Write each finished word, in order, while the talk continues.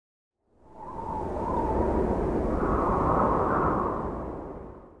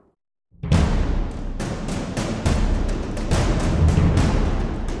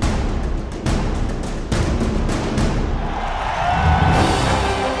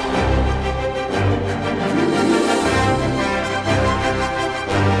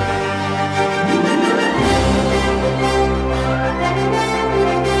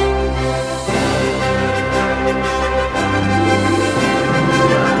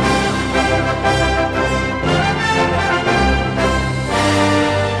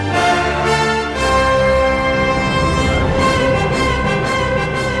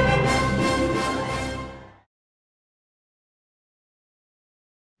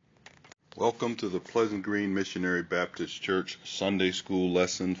Welcome to the Pleasant Green Missionary Baptist Church Sunday School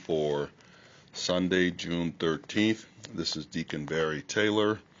lesson for Sunday, June 13th. This is Deacon Barry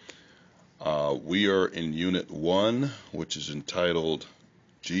Taylor. We are in Unit 1, which is entitled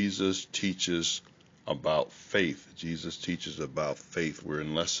Jesus Teaches About Faith. Jesus Teaches About Faith. We're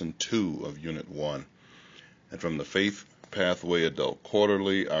in Lesson 2 of Unit 1. And from the Faith Pathway Adult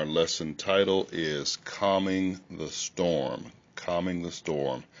Quarterly, our lesson title is Calming the Storm. Calming the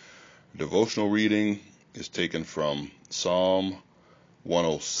Storm. Devotional reading is taken from Psalm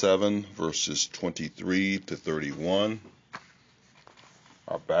 107, verses 23 to 31.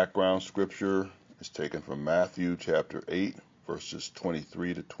 Our background scripture is taken from Matthew chapter 8, verses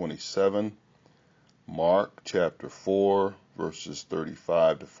 23 to 27, Mark chapter 4, verses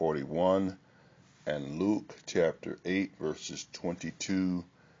 35 to 41, and Luke chapter 8, verses 22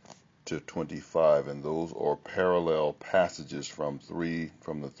 to 25, and those are parallel passages from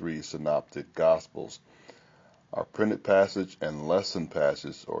the three synoptic gospels. Our printed passage and lesson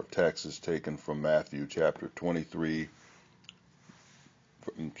passage or text is taken from Matthew chapter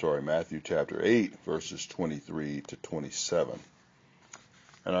 8, verses 23 to 27.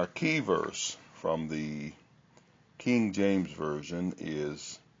 And our key verse from the King James Version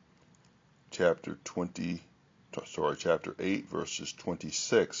is chapter 8, verses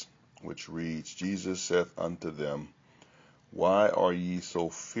 26. Which reads, Jesus saith unto them, Why are ye so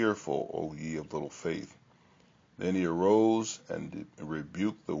fearful, O ye of little faith? Then he arose and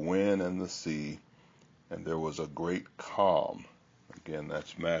rebuked the wind and the sea, and there was a great calm. Again,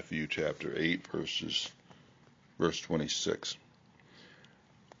 that's Matthew chapter 8, verse 26.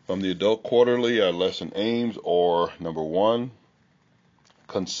 From the Adult Quarterly, our lesson aims are, number 1,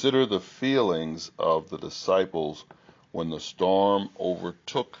 consider the feelings of the disciples when the storm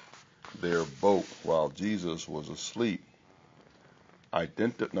overtook their boat while Jesus was asleep.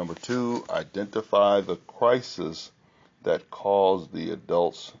 Number 2, identify the crisis that caused the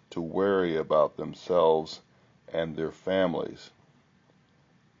adults to worry about themselves and their families.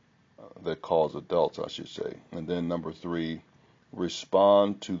 That caused adults, I should say. And then number 3,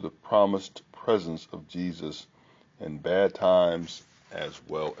 respond to the promised presence of Jesus in bad times as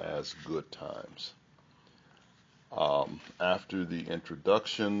well as good times. After the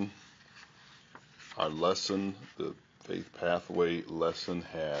introduction, our lesson, the Faith Pathway lesson,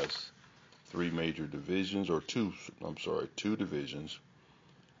 has two divisions.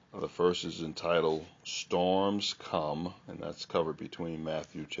 The first is entitled Storms Come, and that's covered between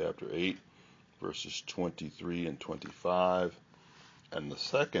Matthew chapter 8, verses 23 and 25. And the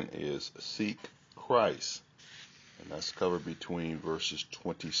second is Seek Christ, and that's covered between verses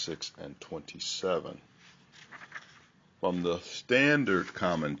 26 and 27. From the Standard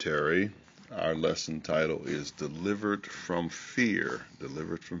Commentary, our lesson title is Delivered from Fear.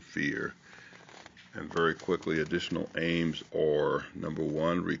 Delivered from Fear. And very quickly, additional aims are, number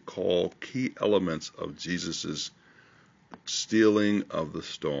 1, recall key elements of Jesus' stealing of the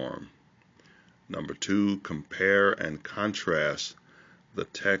storm. Number 2, compare and contrast the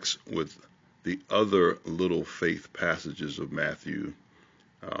text with the other little faith passages of Matthew.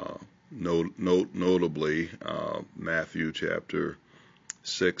 Notably, Matthew chapter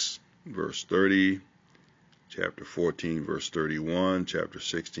 6, verse 30, chapter 14, verse 31, chapter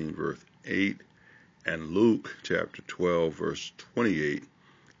 16, verse 8, and Luke chapter 12, verse 28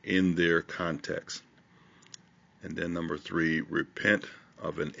 in their context. And then number 3, repent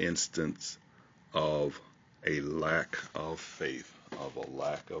of an instance of a lack of faith,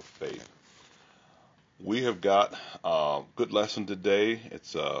 We have got a good lesson today.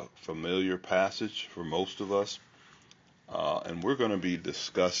 It's a familiar passage for most of us. And we're going to be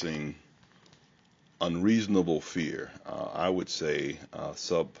discussing unreasonable fear. I would say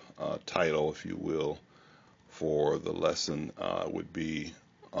subtitle, if you will, for the lesson would be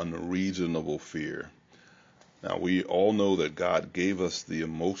unreasonable fear. Now, we all know that God gave us the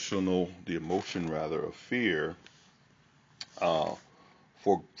emotion of fear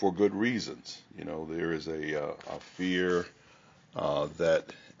for good reasons. You know, there is a fear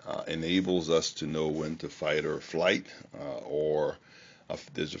that enables us to know when to fight or flight, or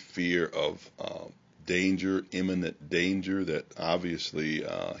there's a fear of danger, imminent danger, that obviously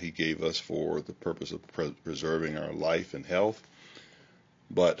He gave us for the purpose of preserving our life and health.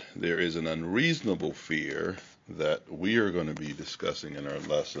 But there is an unreasonable fear that we are going to be discussing in our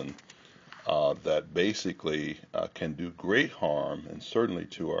lesson that basically can do great harm, and certainly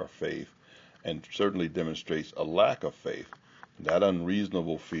to our faith, and certainly demonstrates a lack of faith. That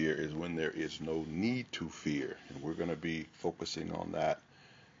unreasonable fear is when there is no need to fear, and we're going to be focusing on that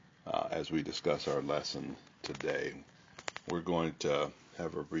as we discuss our lesson today. We're going to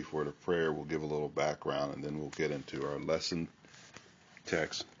have a brief word of prayer. We'll give a little background, and then we'll get into our lesson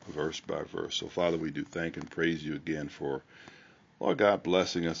text verse by verse. So, Father, we do thank and praise you again for, Lord God,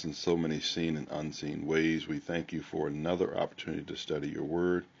 blessing us in so many seen and unseen ways. We thank you for another opportunity to study your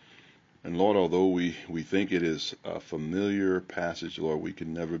word. And Lord, although we think it is a familiar passage, Lord, we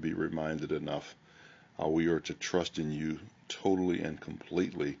can never be reminded enough how we are to trust in you totally and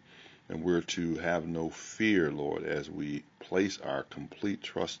completely. And we're to have no fear, Lord, as we place our complete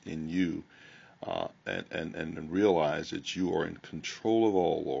trust in you and realize that you are in control of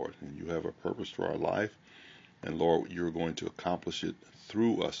all, Lord, and you have a purpose for our life. And Lord, you're going to accomplish it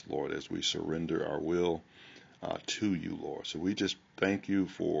through us, Lord, as we surrender our will to you, Lord. So we just thank you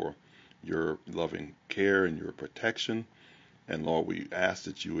for your loving care and your protection. And Lord, we ask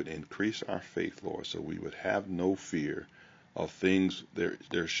that you would increase our faith, Lord, so we would have no fear of things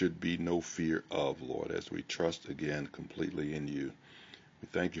there should be no fear of, Lord, as we trust again completely in you. We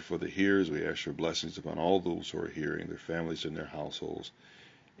thank you for the hearers. We ask your blessings upon all those who are hearing, their families and their households.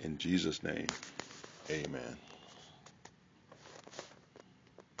 In Jesus' name, amen.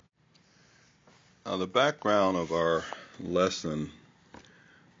 Now, the background of our lesson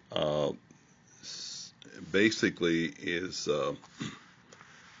basically is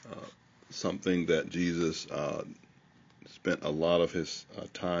something that Jesus spent a lot of his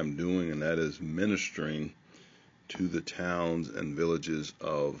time doing, and that is ministering to the towns and villages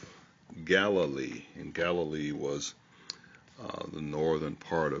of Galilee. And Galilee was the northern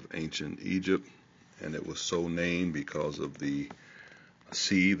part of ancient Egypt, and it was so named because of the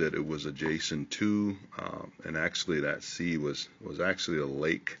sea that it was adjacent to, and actually that sea was actually a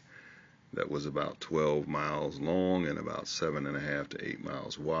lake that was about 12 miles long and about 7.5 to 8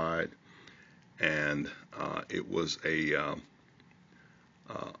 miles wide. And it was a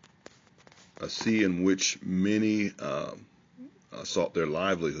sea in which many sought their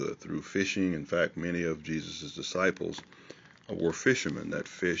livelihood through fishing. In fact, many of Jesus' disciples were fishermen that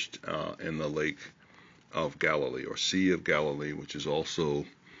fished in the lake of Galilee, or Sea of Galilee, which is also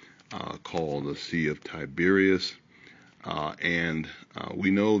called the Sea of Tiberias. And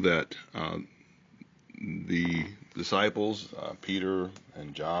we know that the disciples, Peter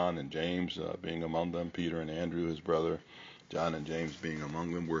and John and James being among them, Peter and Andrew, his brother, John and James being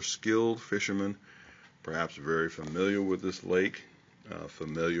among them, were skilled fishermen, perhaps very familiar with this lake,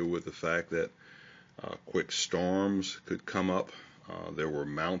 familiar with the fact that quick storms could come up. There were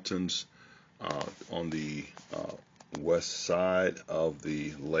mountains on the west side of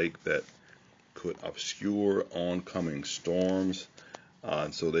the lake that could obscure oncoming storms,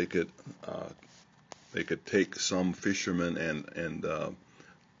 and so they could take some fishermen and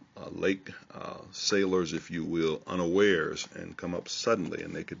lake sailors, if you will, unawares and come up suddenly,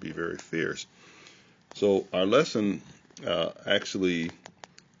 and they could be very fierce. So our lesson actually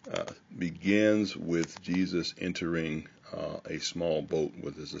begins with Jesus entering a small boat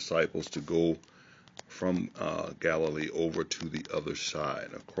with his disciples to go from Galilee over to the other side,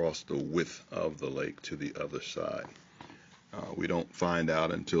 across the width of the lake to the other side. We don't find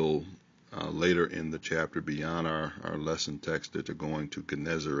out until later in the chapter, beyond our lesson text, that they're going to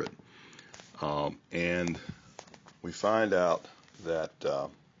Gennesaret. And we find out that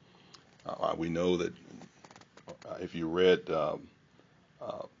we know that if you read the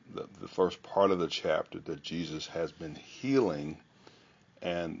first part of the chapter, that Jesus has been healing,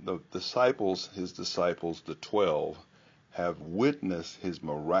 and the disciples, his disciples, the 12, have witnessed his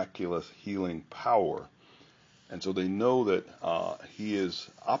miraculous healing power. And so they know that he is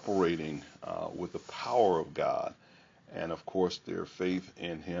operating with the power of God. And of course, their faith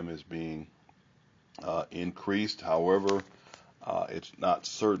in him is being increased. However, it's not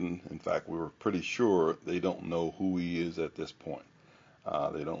certain. In fact, we were pretty sure they don't know who he is at this point.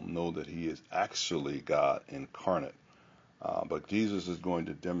 They don't know that he is actually God incarnate. But Jesus is going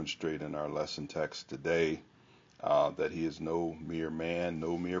to demonstrate in our lesson text today that he is no mere man,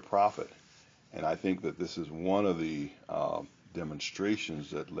 no mere prophet. And I think that this is one of the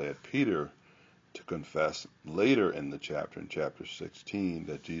demonstrations that led Peter to confess later in the chapter, in chapter 16,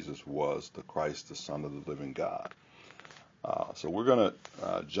 that Jesus was the Christ, the Son of the living God. So we're going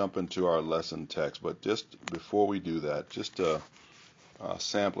to jump into our lesson text, but just before we do that, just a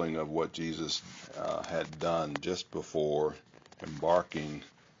sampling of what Jesus had done just before embarking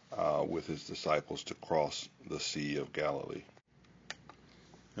with his disciples to cross the Sea of Galilee.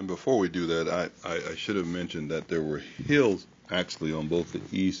 And before we do that, I should have mentioned that there were hills actually on both the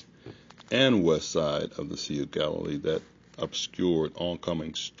east and west side of the Sea of Galilee that obscured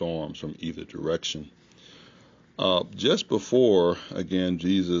oncoming storms from either direction. Just before, again,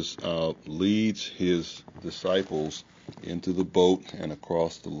 Jesus leads his disciples into the boat and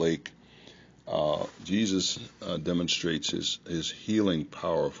across the lake, Jesus demonstrates his healing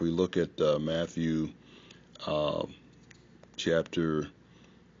power. If we look at Matthew chapter,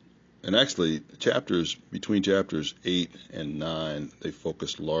 and actually chapters between chapters 8 and 9, they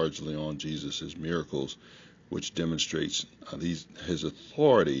focus largely on Jesus' miracles, which demonstrates his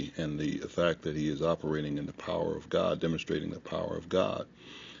authority and the fact that he is operating in the power of God, demonstrating the power of God,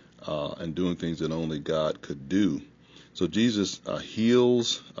 and doing things that only God could do. So Jesus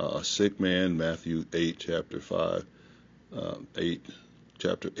heals a sick man, Matthew 8, chapter 5, 8,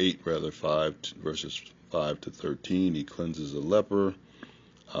 chapter 8, rather, 5, verses 5 to 13. He cleanses a leper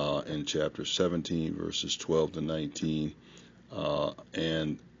in chapter 17, verses 12 to 19.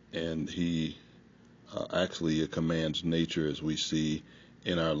 And he actually commands nature, as we see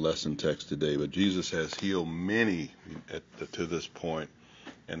in our lesson text today. But Jesus has healed many to this point.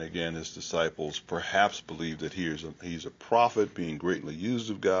 And again, his disciples perhaps believe that he's a prophet being greatly used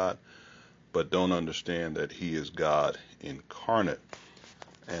of God, but don't understand that he is God incarnate.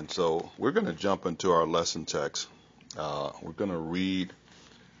 And so we're going to jump into our lesson text. We're going to read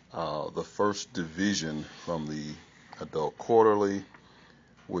the first division from the Adult Quarterly,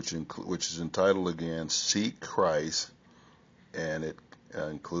 which is entitled again, Seek Christ, and it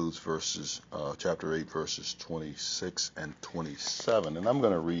includes chapter 8, verses 26 and 27. And I'm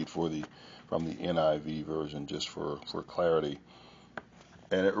going to read from the NIV version just for clarity.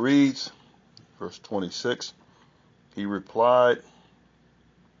 And it reads, verse 26, he replied,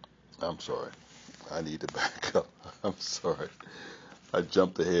 I'm sorry, I need to back up. I'm sorry, I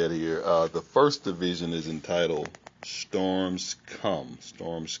jumped ahead here. The first division is entitled Storms Come.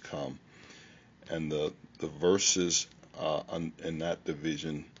 Storms Come. And the verses in that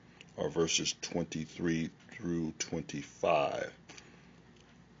division are verses 23 through 25.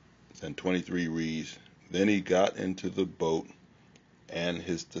 And 23 reads, Then he got into the boat, and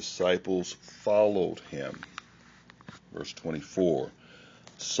his disciples followed him. Verse 24,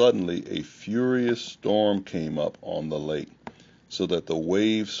 Suddenly a furious storm came up on the lake, so that the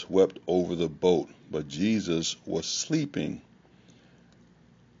waves swept over the boat, but Jesus was sleeping.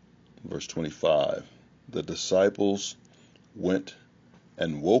 Verse 25, the disciples went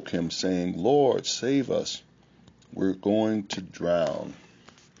and woke him, saying, Lord, save us, we're going to drown.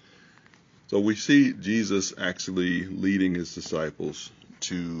 So we see Jesus actually leading his disciples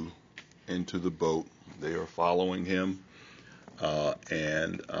into the boat. They are following him,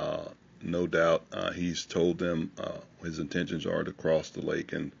 and no doubt he's told them his intentions are to cross the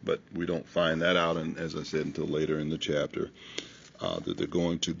lake, but we don't find that out, as I said, until later in the chapter, that they're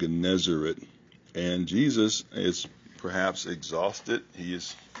going to Gennesaret. And Jesus is perhaps exhausted.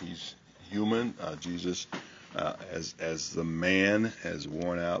 He's human. Jesus, as the man, has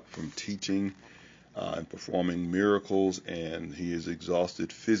worn out from teaching and performing miracles, and he is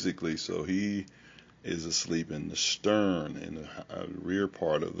exhausted physically. So he is asleep in the stern, in the rear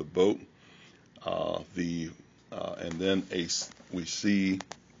part of the boat. And then we see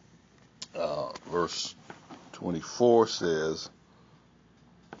verse 24 says,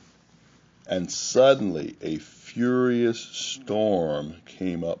 And suddenly a furious storm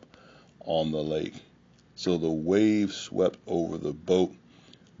came up on the lake, so the waves swept over the boat,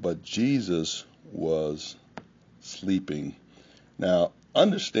 but Jesus was sleeping. Now,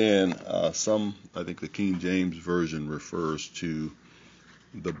 understand, I think the King James Version refers to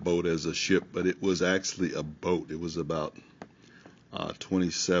the boat as a ship, but it was actually a boat. It was about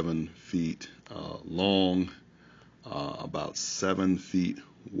 27 feet long, about 7 feet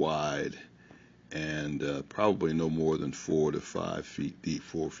wide, and probably no more than 4 to 5 feet deep,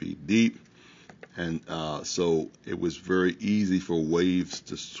 4 feet deep. And so it was very easy for waves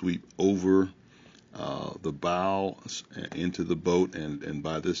to sweep over the bow into the boat, and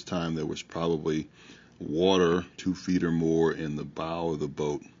by this time there was probably water 2 feet or more in the bow of the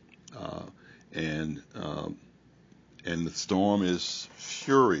boat, and the storm is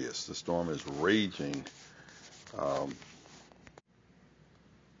furious. The storm is raging.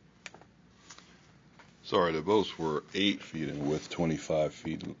 The boats were 8 feet in width, 25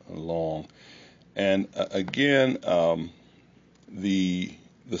 feet long, and again, the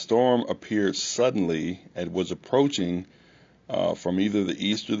storm appeared suddenly and was approaching from either the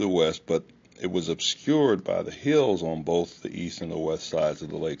east or the west, but it was obscured by the hills on both the east and the west sides of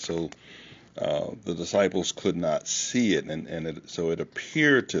the lake. So the disciples could not see it, so it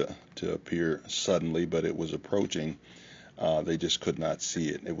appeared to appear suddenly, but it was approaching. They just could not see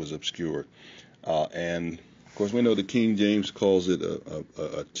it. It was obscured. And of course, we know the King James calls it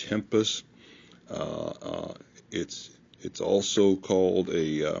a tempest. It's also called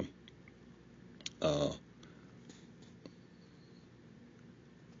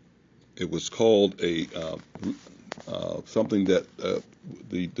It was called something that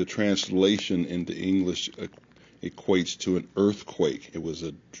the translation into English equates to an earthquake. It was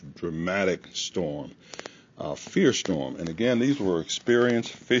a dramatic storm, fear storm. And again, these were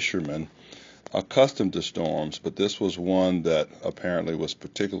experienced fishermen accustomed to storms, but this was one that apparently was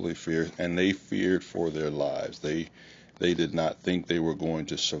particularly fierce, and they feared for their lives. They did not think they were going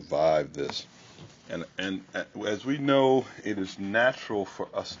to survive this. And as we know, it is natural for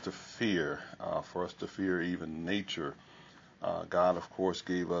us to fear even nature. God, of course,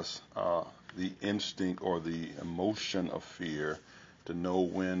 gave us the instinct or the emotion of fear to know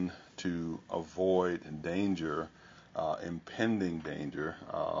when to avoid danger, impending danger.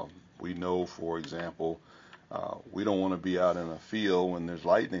 We know, for example, we don't want to be out in a field when there's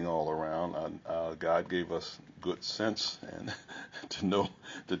lightning all around. God gave us good sense and to know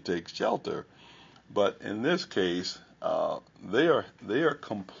to take shelter. But in this case, they are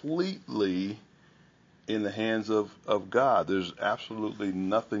completely in the hands of God. There's absolutely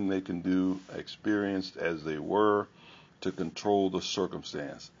nothing they can do, experienced as they were, to control the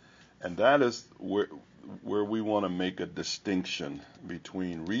circumstance. And that is where we want to make a distinction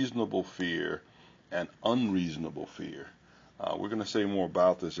between reasonable fear and unreasonable fear. We're going to say more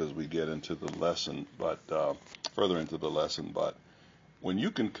about this as we get into the lesson, but further into the lesson. But when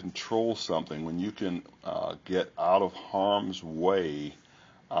you can control something, when you can get out of harm's way,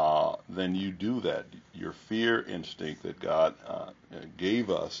 then you do that. Your fear instinct that God gave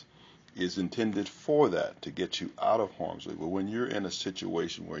us is intended for that, to get you out of harm's way. But when you're in a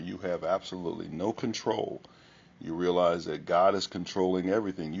situation where you have absolutely no control, you realize that God is controlling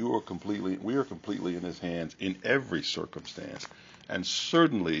everything. We are completely in His hands in every circumstance. And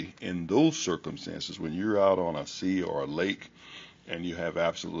certainly in those circumstances, when you're out on a sea or a lake and you have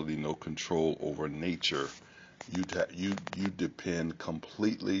absolutely no control over nature, you depend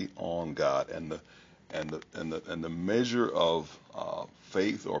completely on God, and the measure of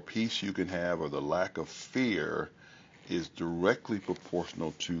faith or peace you can have, or the lack of fear, is directly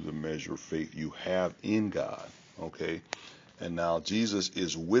proportional to the measure of faith you have in God. Okay, and now Jesus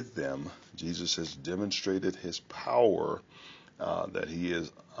is with them. Jesus has demonstrated His power, that He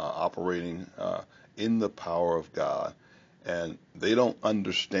is operating in the power of God, and they don't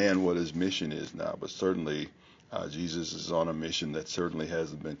understand what His mission is now, but certainly Jesus is on a mission that certainly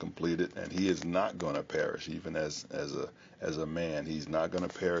hasn't been completed, and He is not going to perish, even as a man. He's not going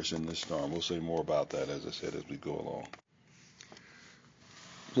to perish in this storm. We'll say more about that, as I said, as we go along.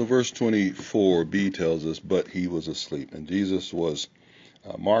 So verse 24b tells us, but He was asleep. And Jesus was,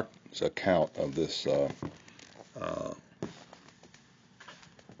 Mark's account of this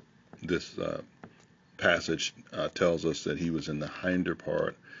passage tells us that He was in the hinder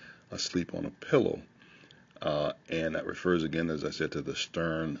part, asleep on a pillow. And that refers again, as I said, to the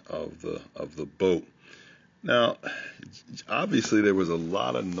stern of the boat. Now, obviously there was a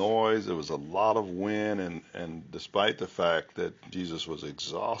lot of noise, there was a lot of wind, and despite the fact that Jesus was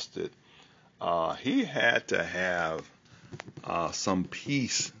exhausted, He had to have some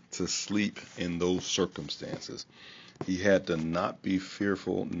peace to sleep in those circumstances. He had to not be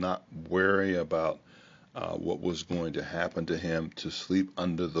fearful, not worry about what was going to happen to him, to sleep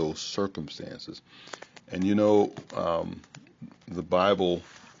under those circumstances. And you know, the Bible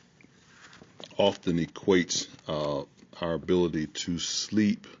often equates our ability to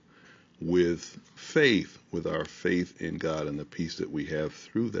sleep with faith, with our faith in God and the peace that we have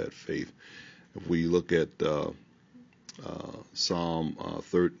through that faith. If we look at Psalm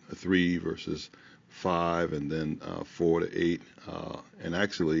 3 verses 5 and then 4 to 8, and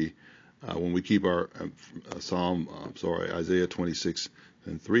actually when we keep our Isaiah 26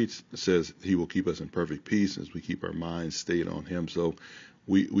 and 3 says He will keep us in perfect peace as we keep our minds stayed on Him. So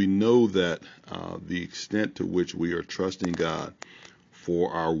we know that the extent to which we are trusting God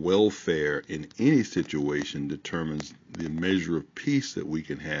for our welfare in any situation determines the measure of peace that we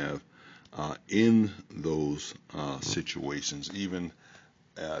can have in those situations, even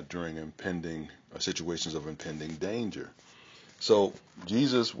during situations of impending danger. So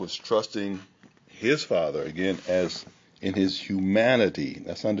Jesus was trusting His Father, again, as in His humanity.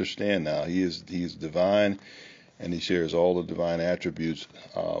 Let's understand now, He is divine, and He shares all the divine attributes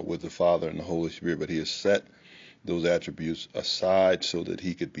with the Father and the Holy Spirit, but He has set those attributes aside so that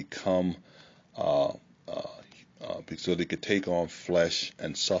He could become, so that He could take on flesh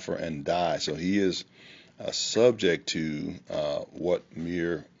and suffer and die. So He is subject to what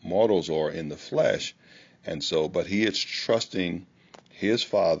mere mortals are in the flesh, and so, but He is trusting His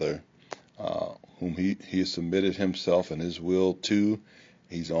Father, whom He has submitted Himself and His will to.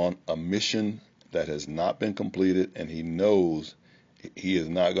 He's on a mission that has not been completed, and He knows He is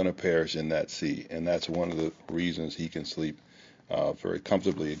not going to perish in that sea, and that's one of the reasons he can sleep very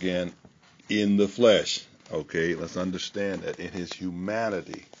comfortably again in the flesh. Okay, let's understand that in his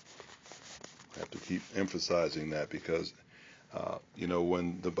humanity. I have to keep emphasizing that because,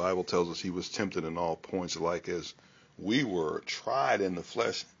 when the Bible tells us he was tempted in all points like as we were, tried in the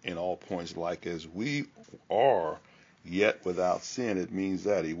flesh in all points like as we are, yet without sin, it means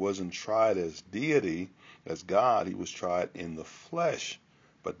that he wasn't tried as deity, as God. He was tried in the flesh,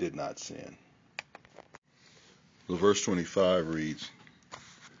 but did not sin. So verse 25 reads,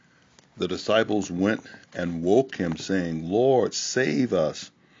 the disciples went and woke him, saying, Lord, save us.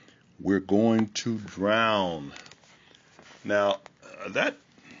 We're going to drown. Now, that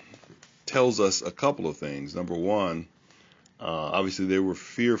tells us a couple of things. Number one, obviously they were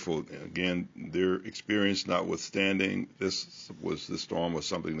fearful. Again, their experience notwithstanding, the storm was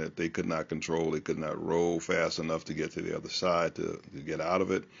something that they could not control. They could not row fast enough to get to the other side to get out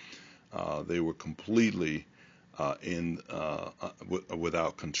of it. They were completely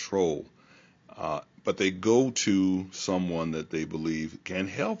without control. But they go to someone that they believe can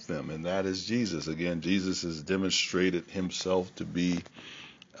help them, and that is Jesus. Again, Jesus has demonstrated himself to be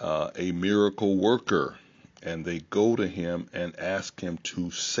a miracle worker, and they go to him and ask him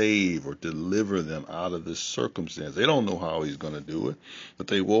to save or deliver them out of this circumstance. They don't know how he's going to do it, but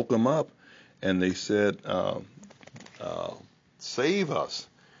they woke him up and they said, save us.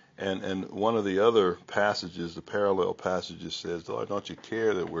 And one of the other passages, the parallel passages, says, Lord, don't you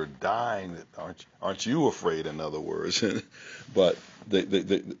care that we're dying? Aren't you afraid, in other words? But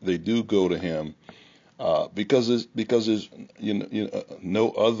they do go to him because there's no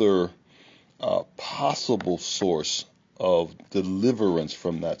other possible source of deliverance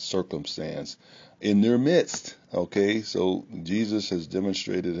from that circumstance in their midst. Okay, so Jesus has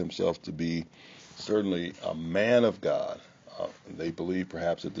demonstrated himself to be certainly a man of God. They believe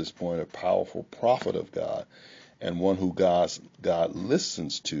perhaps at this point a powerful prophet of God and one who God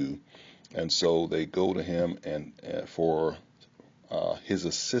listens to. And so they go to him and for his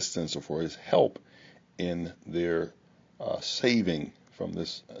assistance or for his help in their saving from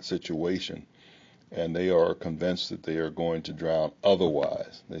this situation. And they are convinced that they are going to drown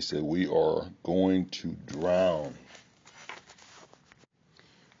otherwise. They say, we are going to drown.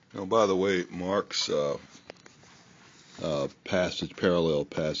 By the way, Mark's parallel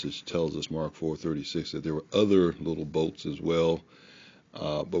passage tells us, Mark 4:36, that there were other little boats as well,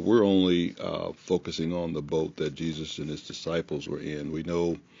 but we're only focusing on the boat that Jesus and his disciples were in. We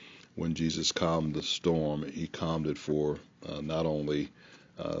know when Jesus calmed the storm, he calmed it for not only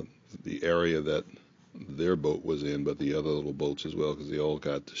the area that their boat was in, but the other little boats as well, because they all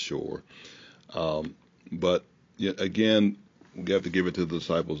got to shore. But again, we have to give it to the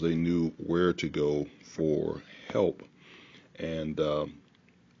disciples. They knew where to go for help. And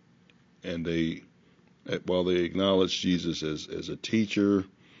they, while they acknowledged Jesus as a teacher,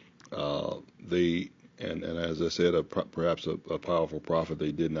 they and as I said, perhaps a powerful prophet,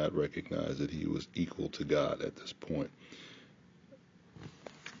 they did not recognize that he was equal to God at this point.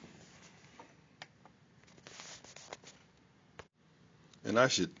 And I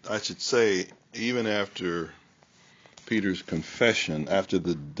should say, even after Peter's confession, after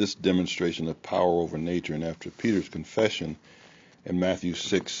this demonstration of power over nature, and after Peter's confession in Matthew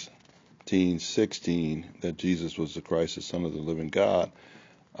 16:16 that Jesus was the Christ, the Son of the living God,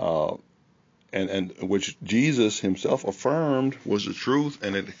 and which Jesus himself affirmed was the truth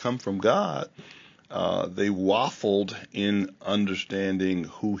and it had come from God, they waffled in understanding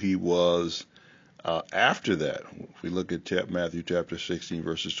who he was after that. If we look at Matthew chapter 16,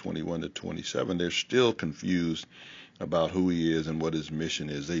 verses 21 to 27, they're still confused about who he is and what his mission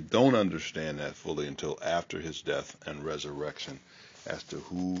is. They don't understand that fully until after his death and resurrection as to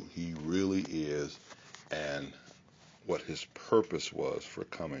who he really is and what his purpose was for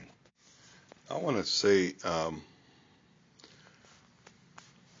coming. I want to say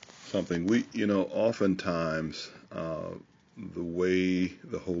something. Oftentimes the way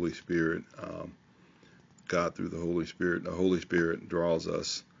the Holy Spirit, God through the Holy Spirit draws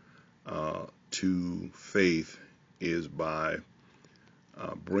us to faith is by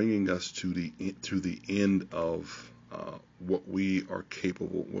bringing us to the end of what we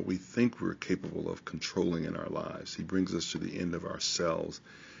think we're capable of controlling in our lives. He brings us to the end of ourselves.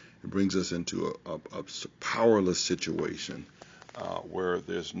 It brings us into a powerless situation where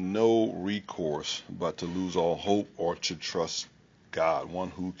there's no recourse but to lose all hope or to trust God,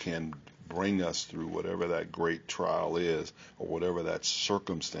 one who can bring us through whatever that great trial is or whatever that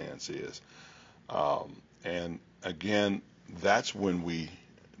circumstance is. And again, that's when we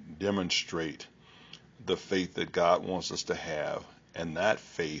demonstrate the faith that God wants us to have And that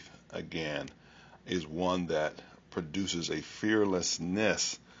faith, again, is one that produces a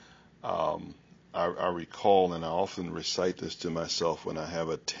fearlessness. I recall, and I often recite this to myself when I have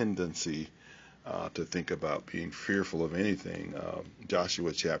a tendency to think about being fearful of anything.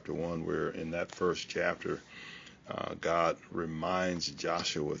 Joshua chapter 1, where in that first chapter, God reminds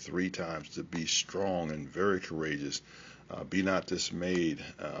Joshua 3 times to be strong and very courageous. Be not dismayed.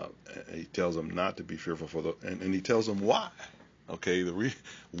 He tells him not to be fearful and he tells him why. Okay,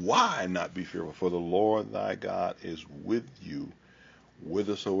 why not be fearful? For the Lord thy God is with you,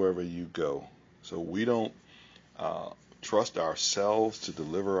 whithersoever you go. So we don't trust ourselves to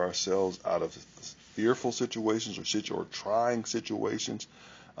deliver ourselves out of fearful situations or trying situations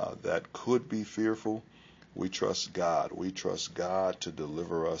that could be fearful. We trust God. We trust God to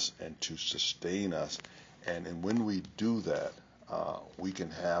deliver us and to sustain us. And when we do that, we can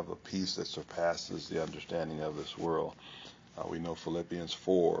have a peace that surpasses the understanding of this world. We know Philippians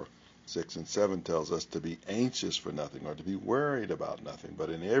 4:6-7 tells us to be anxious for nothing or to be worried about nothing, but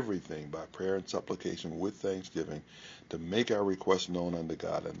in everything by prayer and supplication with thanksgiving to make our requests known unto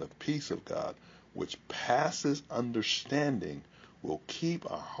God, and the peace of God, which passes understanding, will keep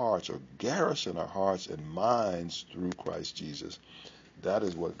our hearts or garrison our hearts and minds through Christ Jesus. That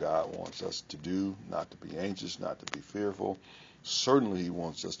is what God wants us to do, not to be anxious, not to be fearful. Certainly he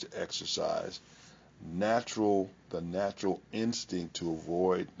wants us to exercise the natural instinct to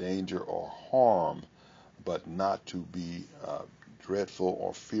avoid danger or harm, but not to be dreadful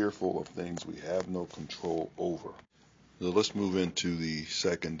or fearful of things we have no control over. So let's move into the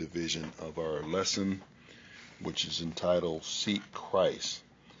second division of our lesson, which is entitled Seek Christ.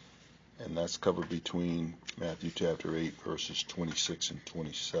 And that's covered between Matthew chapter 8, verses 26 and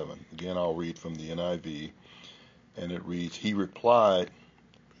 27. Again, I'll read from the NIV, and it reads, He replied,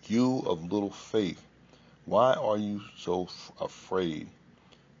 You of little faith, why are you so afraid?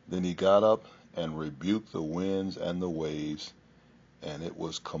 Then he got up and rebuked the winds and the waves, and it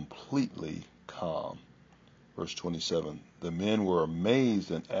was completely calm. Verse 27, the men were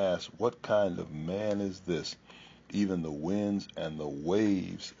amazed and asked, What kind of man is this? Even the winds and the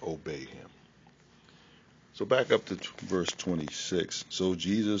waves obey him. So back up to verse 26. So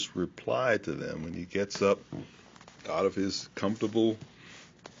Jesus replied to them when he gets up out of his comfortable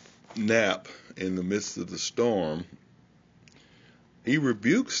nap in the midst of the storm. He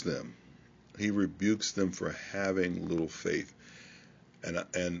rebukes them. He rebukes them for having little faith.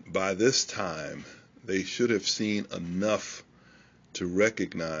 And by this time, they should have seen enough to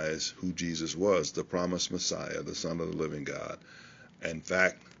recognize who Jesus was, the promised Messiah, the Son of the living God. In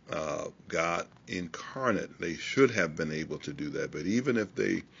fact, God incarnate. They should have been able to do that. But even if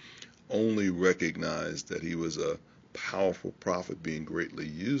they only recognized that he was a powerful prophet being greatly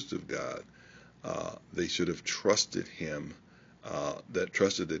used of God, they should have trusted him,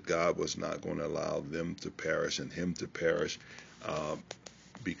 trusted that God was not going to allow them to perish and him to perish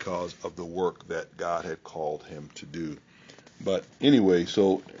because of the work that God had called him to do. But anyway,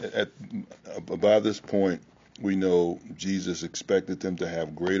 so by this point, we know Jesus expected them to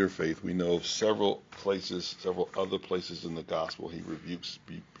have greater faith. We know several other places in the gospel, he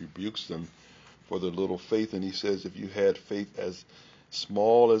rebukes them for their little faith. And he says, if you had faith as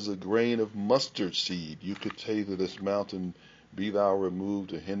small as a grain of mustard seed, you could say to this mountain, be thou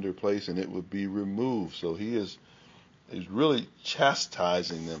removed to hinder place, and it would be removed. So he is really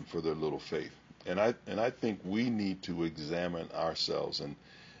chastising them for their little faith. And I think we need to examine ourselves, and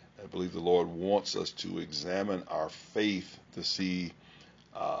I believe the Lord wants us to examine our faith to see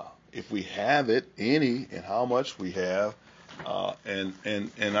if we have it, any, and how much we have.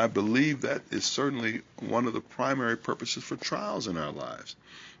 And I believe that is certainly one of the primary purposes for trials in our lives.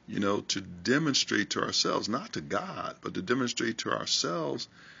 To demonstrate to ourselves, not to God, but to demonstrate to ourselves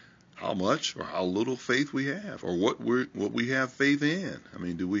how much or how little faith we have, or what we have faith in. I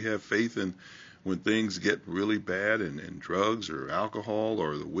mean, do we have faith in when things get really bad in drugs or alcohol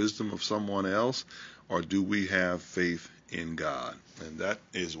or the wisdom of someone else, or do we have faith in God? And that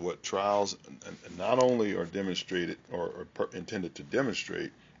is what trials not only are demonstrated or intended to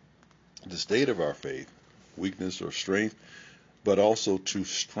demonstrate the state of our faith, weakness or strength, but also to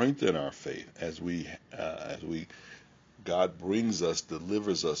strengthen our faith as God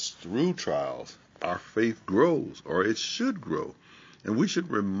delivers us through trials. Our faith grows, or it should grow. And we should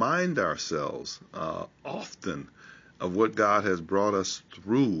remind ourselves often of what God has brought us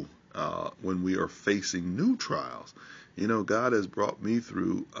through when we are facing new trials. God has brought me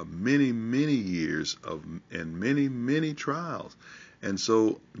through many, many years and many, many trials. And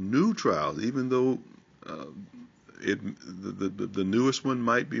so new trials, even though the newest one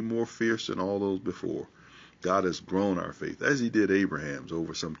might be more fierce than all those before, God has grown our faith, as he did Abraham's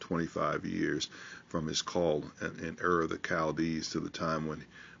over some 25 years from his call in Ur of the Chaldees to the time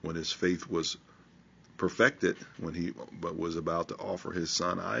when his faith was perfected, when he was about to offer his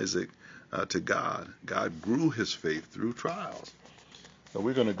son Isaac to God. God grew his faith through trials. So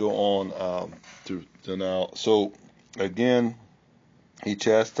we're going to go on to now. So again, he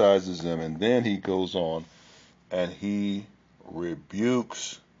chastises them, and then he goes on and he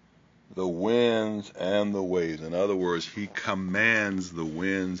rebukes the winds and the waves. In other words, he commands the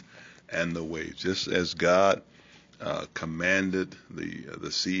winds and the waves. Just as God commanded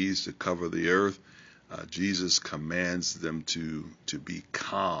the seas to cover the earth, Jesus commands them to be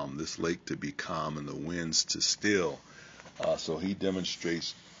calm, this lake to be calm and the winds to still. So he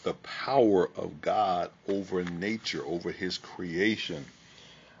demonstrates the power of God over nature, over his creation.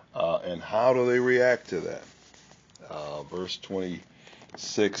 And how do they react to that? Verse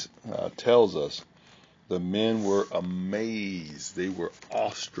 26 tells us the men were amazed, they were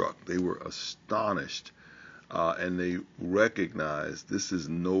awestruck, they were astonished, and they recognized this is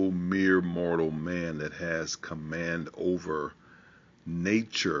no mere mortal man that has command over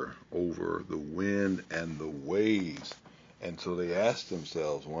nature, over the wind and the waves. And so they asked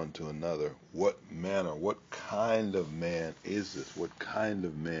themselves one to another, what manner, what kind of man is this? What kind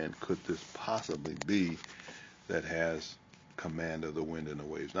of man could this possibly be that has command of the wind and the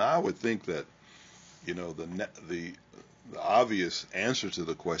waves? Now, I would think that, the obvious answer to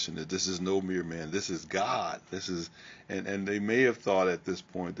the question is this is no mere man. This is God. This is, and they may have thought at this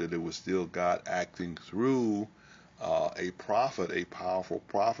point that it was still God acting through a prophet, a powerful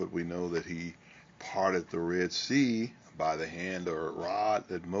prophet. We know that he parted the Red Sea by the hand or a rod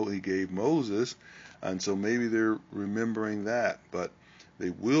that he gave Moses, and so maybe they're remembering that, but they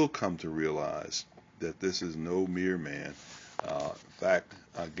will come to realize that this is no mere man. In fact,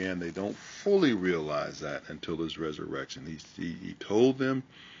 again, they don't fully realize that until his resurrection. He told them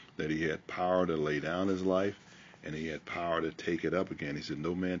that he had power to lay down his life, and he had power to take it up again. He said,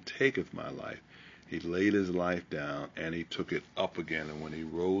 no man taketh my life. He laid his life down, and he took it up again. And when he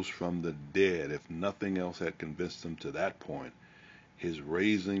rose from the dead, if nothing else had convinced them to that point, his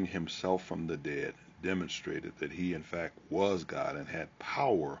raising himself from the dead demonstrated that he, in fact, was God and had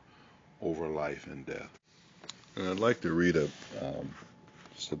power over life and death. And I'd like to read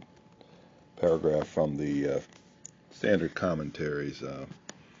just a paragraph from the Standard Commentaries,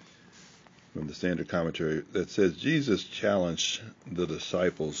 that says, Jesus challenged the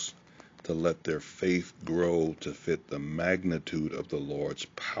disciples to let their faith grow to fit the magnitude of the Lord's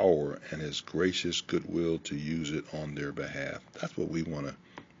power and his gracious goodwill to use it on their behalf. That's what we want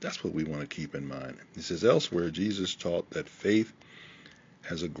to keep in mind. He says elsewhere, Jesus taught that faith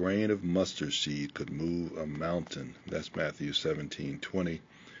as a grain of mustard seed could move a mountain. That's Matthew 17:20.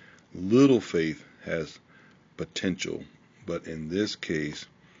 Little faith has potential, but in this case,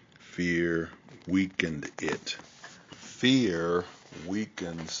 fear weakened it. Fear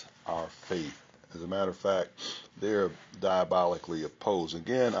weakens our faith. As a matter of fact, they're diabolically opposed.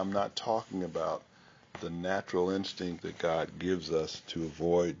 Again, I'm not talking about the natural instinct that God gives us to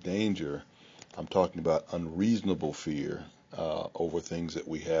avoid danger. I'm talking about unreasonable fear over things that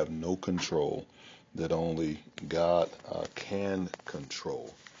we have no control, that only God can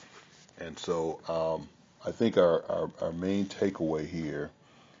control. And so I think our main takeaway here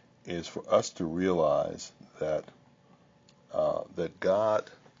is for us to realize that God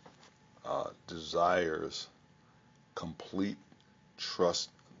desires complete trust,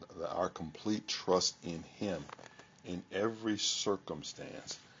 our complete trust in him in every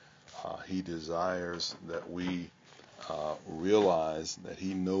circumstance. He desires that we realize that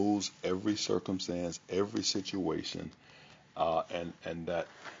he knows every circumstance, every situation, and that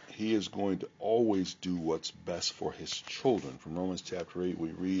he is going to always do what's best for his children. From Romans chapter 8 we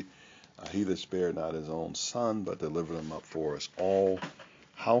read, he that spared not his own son, but delivered him up for us all,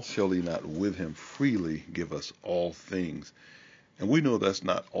 how shall he not with him freely give us all things? And we know that's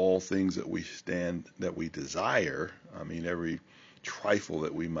not all things that we desire. I mean, every trifle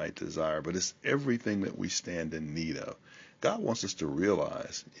that we might desire, but it's everything that we stand in need of. God wants us to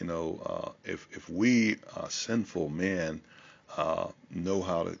realize, if we sinful men know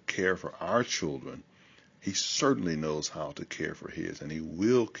how to care for our children, he certainly knows how to care for his, and he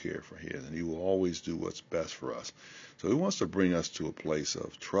will care for his, and he will always do what's best for us. So he wants to bring us to a place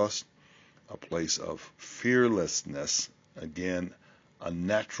of trust, a place of fearlessness. Again,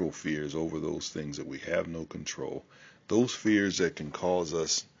 unnatural fears over those things that we have no control. Those fears that can cause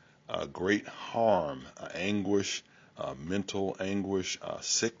us great harm, anguish, mental anguish,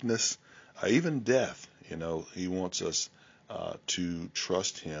 sickness, even death. He wants us to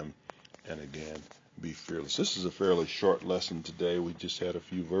trust him and again be fearless. This is a fairly short lesson today. We just had a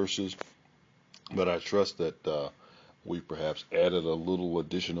few verses, but I trust that we perhaps added a little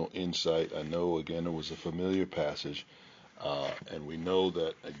additional insight. I know, again, it was a familiar passage, and we know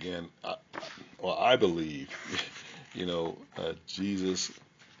that, again, I believe, Jesus,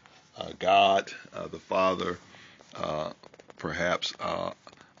 God, the Father, perhaps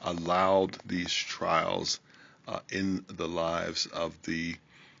allowed these trials in the lives of the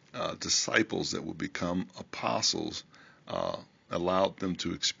disciples that would become apostles, allowed them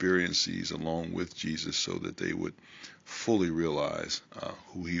to experience these along with Jesus so that they would fully realize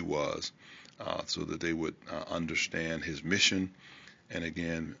who he was, so that they would understand his mission and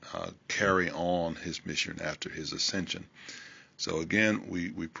again carry on his mission after his ascension. So again,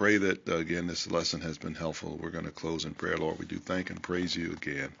 we pray that, again, this lesson has been helpful. We're going to close in prayer. Lord, we do thank and praise you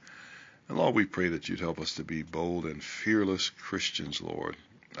again. And Lord, we pray that you'd help us to be bold and fearless Christians, Lord.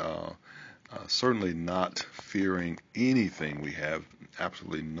 Certainly not fearing anything we have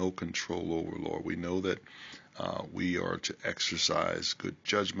absolutely no control over, Lord. We know that we are to exercise good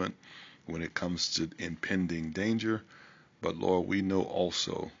judgment when it comes to impending danger. But Lord, we know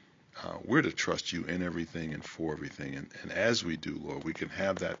also we're to trust you in everything and for everything. And as we do, Lord, we can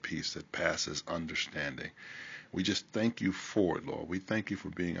have that peace that passes understanding. We just thank you for it, Lord. We thank you for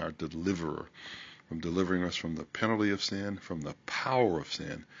being our deliverer, from delivering us from the penalty of sin, from the power of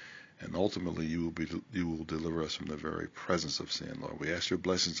sin, and ultimately you will deliver us from the very presence of sin, Lord. We ask your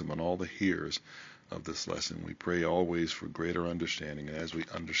blessings upon all the hearers of this lesson. We pray always for greater understanding. And as we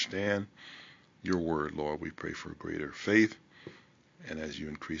understand your word, Lord, we pray for greater faith. And as you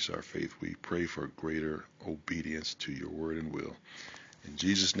increase our faith, we pray for greater obedience to your word and will. In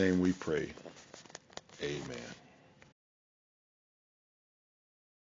Jesus' name we pray. Amen.